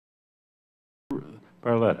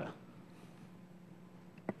Barletta.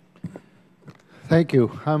 Thank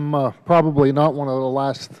you. I'm probably not one of the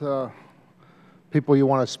last people you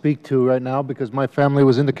want to speak to right now because my family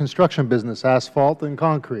was in the construction business, asphalt and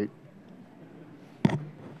concrete.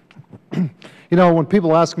 You know, when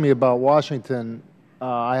people ask me about Washington,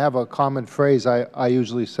 I have a common phrase I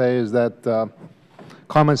usually say is that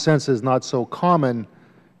common sense is not so common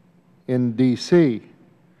in D.C.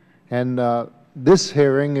 And this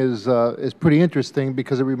hearing is pretty interesting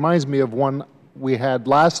because it reminds me of one we had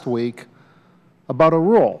last week about a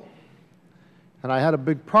rule. And I had a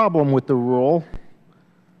big problem with the rule.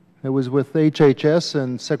 It was with HHS,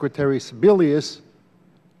 and Secretary Sebelius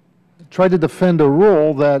tried to defend a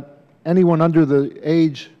rule that anyone under the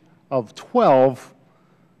age of 12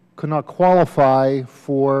 could not qualify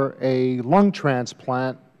for a lung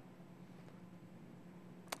transplant,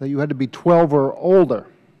 that you had to be 12 or older,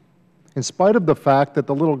 in spite of the fact that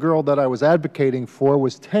the little girl that I was advocating for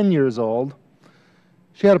was 10 years old.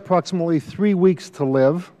 She had approximately 3 weeks to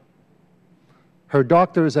live. Her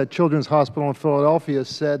doctors at Children's Hospital in Philadelphia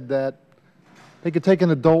said that they could take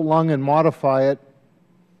an adult lung and modify it.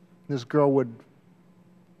 This girl would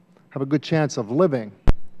have a good chance of living.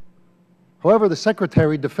 However, the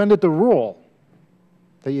Secretary defended the rule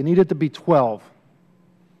that you needed to be 12.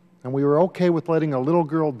 And we were okay with letting a little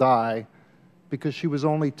girl die because she was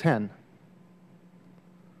only 10.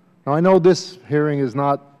 Now, I know this hearing is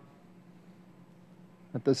not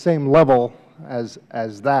at the same level as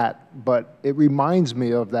that, but it reminds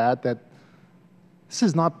me of that this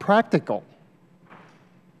is not practical.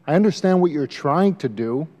 I understand what you're trying to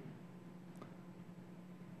do.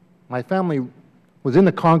 My family was in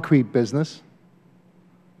the concrete business,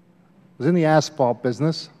 was in the asphalt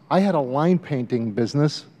business. I had a line painting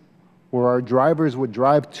business where our drivers would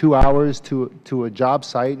drive 2 hours to a job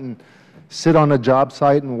site and sit on a job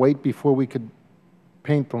site and wait before we could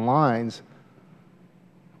paint the lines.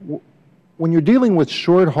 When you're dealing with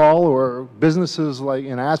short haul or businesses like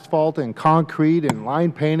in asphalt and concrete and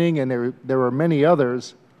line painting, and there are many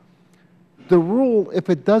others, the rule, if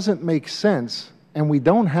it doesn't make sense and we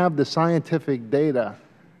don't have the scientific data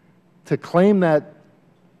to claim that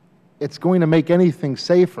it's going to make anything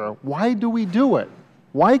safer, why do we do it?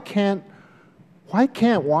 Why can't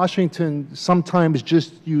Washington sometimes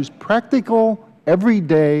just use practical,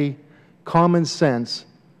 everyday, common sense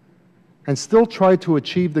and still try to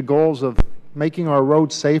achieve the goals of making our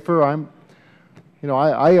roads safer?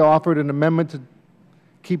 I offered an amendment to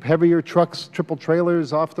keep heavier trucks, triple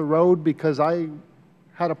trailers off the road because I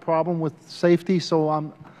had a problem with safety. So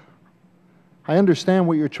I understand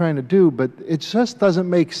what you're trying to do, but it just doesn't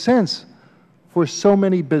make sense for so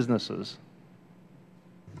many businesses.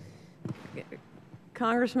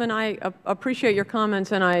 Congressman, I appreciate your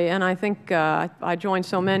comments, and I think I join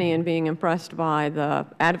so many in being impressed by the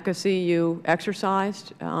advocacy you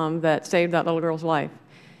exercised that saved that little girl's life.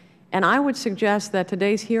 And I would suggest that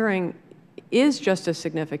today's hearing is just as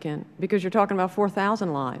significant because you're talking about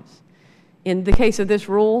 4,000 lives. In the case of this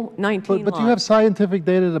rule, 19 lives. But do you have scientific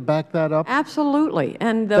data to back that up? Absolutely.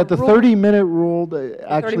 And that the 30-minute rule,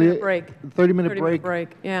 actually, 30-minute break. 30-minute break.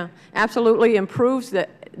 Yeah, absolutely improves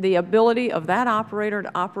the ability of that operator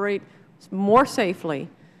to operate more safely,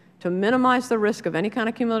 to minimize the risk of any kind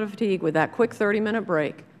of cumulative fatigue with that quick 30-minute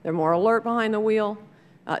break. They're more alert behind the wheel.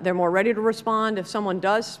 They're more ready to respond if someone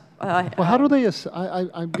does. Well, how do they?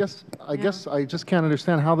 I guess I just can't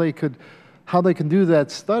understand how they can do that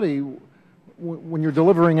study when you're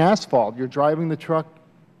delivering asphalt. You're driving the truck,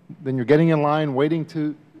 then you're getting in line, waiting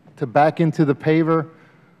to back into the paver.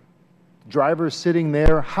 Drivers sitting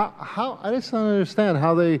there. How I just don't understand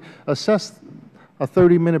how they assess a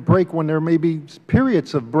 30-minute break when there may be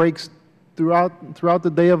periods of breaks throughout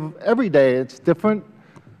the day of every day. It's different.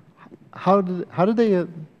 How did they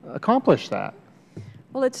accomplish that?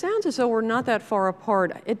 Well, it sounds as though we're not that far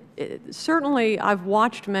apart. Certainly, I've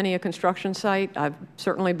watched many a construction site. I've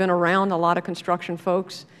certainly been around a lot of construction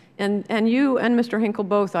folks. And you and Mr. Hinkle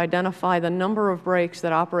both identify the number of breaks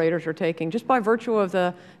that operators are taking just by virtue of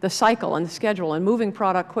the cycle and the schedule and moving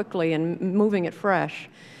product quickly and moving it fresh.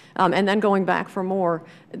 And then going back for more.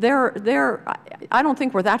 I don't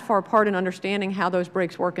think we're that far apart in understanding how those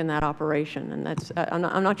breaks work in that operation, and that's I'm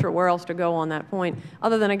not sure where else to go on that point,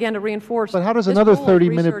 other than again to reinforce. But how does another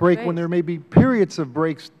 30-minute break, when there may be periods of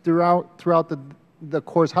breaks throughout the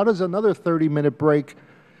course, how does another 30-minute break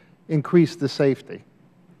increase the safety?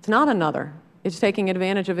 It's not another. It's taking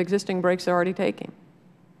advantage of existing breaks they're already taking.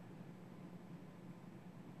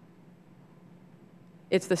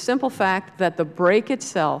 It's the simple fact that the break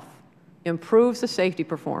itself improves the safety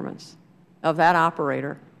performance of that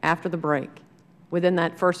operator after the break, within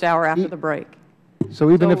that first hour after the break.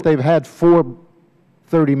 So even if they've had 4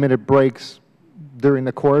 30-minute breaks during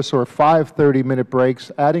the course or 5 30-minute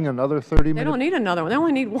breaks, adding another 30-minute? They don't need another one. They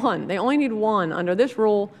only need one. They only need one. Under this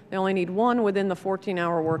rule, they only need one within the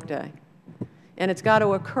 14-hour workday. And it's got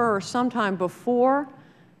to occur sometime before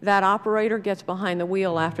that operator gets behind the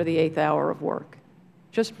wheel after the 8th hour of work.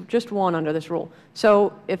 Just one under this rule.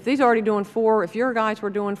 So if he's already doing 4, if your guys were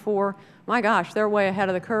doing 4, my gosh, they're way ahead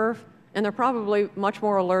of the curve, and they're probably much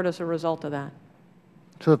more alert as a result of that.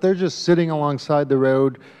 So if they're just sitting alongside the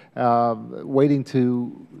road, waiting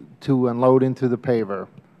to unload into the paver,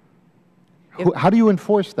 how do you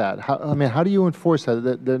enforce that? I mean, how do you enforce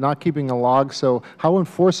that? They're not keeping a log, so how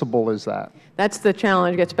enforceable is that? That's the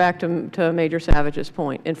challenge. Gets back to Major Savage's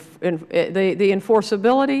point. The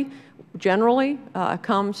enforceability generally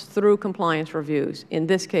comes through compliance reviews, in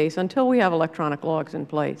this case, until we have electronic logs in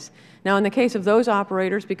place. Now, in the case of those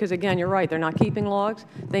operators, because again, you're right, they're not keeping logs,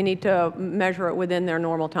 they need to measure it within their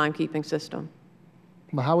normal timekeeping system.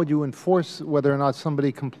 But how would you enforce whether or not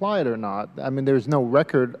somebody complied or not? I mean, there's no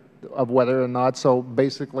record of whether or not, so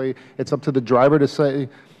basically it's up to the driver to say,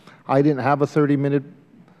 I didn't have a 30-minute.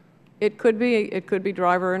 It could be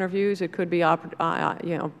driver interviews. It could be how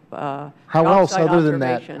else other than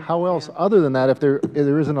that? How else other than that, if there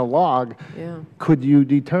isn't a log, could you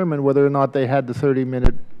determine whether or not they had the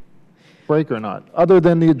 30-minute break or not? Other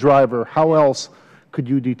than the driver, how else could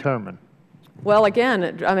you determine? Well,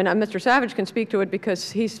 again, I mean, Mr. Savage can speak to it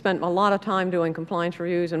because he's spent a lot of time doing compliance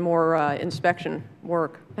reviews and more inspection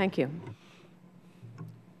work. Thank you.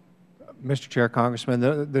 Mr. Chair,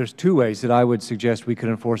 Congressman, there's 2 ways that I would suggest we could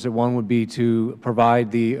enforce it. One would be to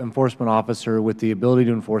provide the enforcement officer with the ability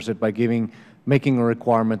to enforce it by making a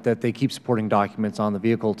requirement that they keep supporting documents on the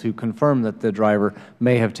vehicle to confirm that the driver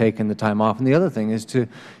may have taken the time off. And the other thing is to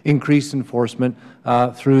increase enforcement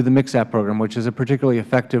through the MIXAP program, which is a particularly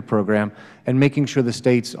effective program, and making sure the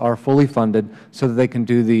states are fully funded so that they can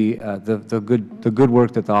do the good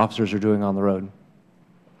work that the officers are doing on the road.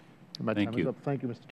 Thank you. Thank you, Mr.